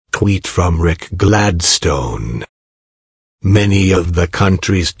tweet from Rick Gladstone. Many of the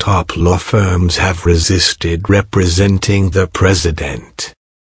country's top law firms have resisted representing the president.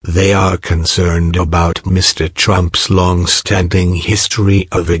 They are concerned about Mr. Trump's long-standing history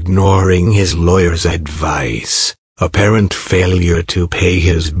of ignoring his lawyers' advice, apparent failure to pay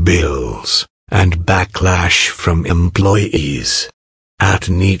his bills, and backlash from employees.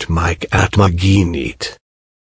 @NeatMike @McGeeNeat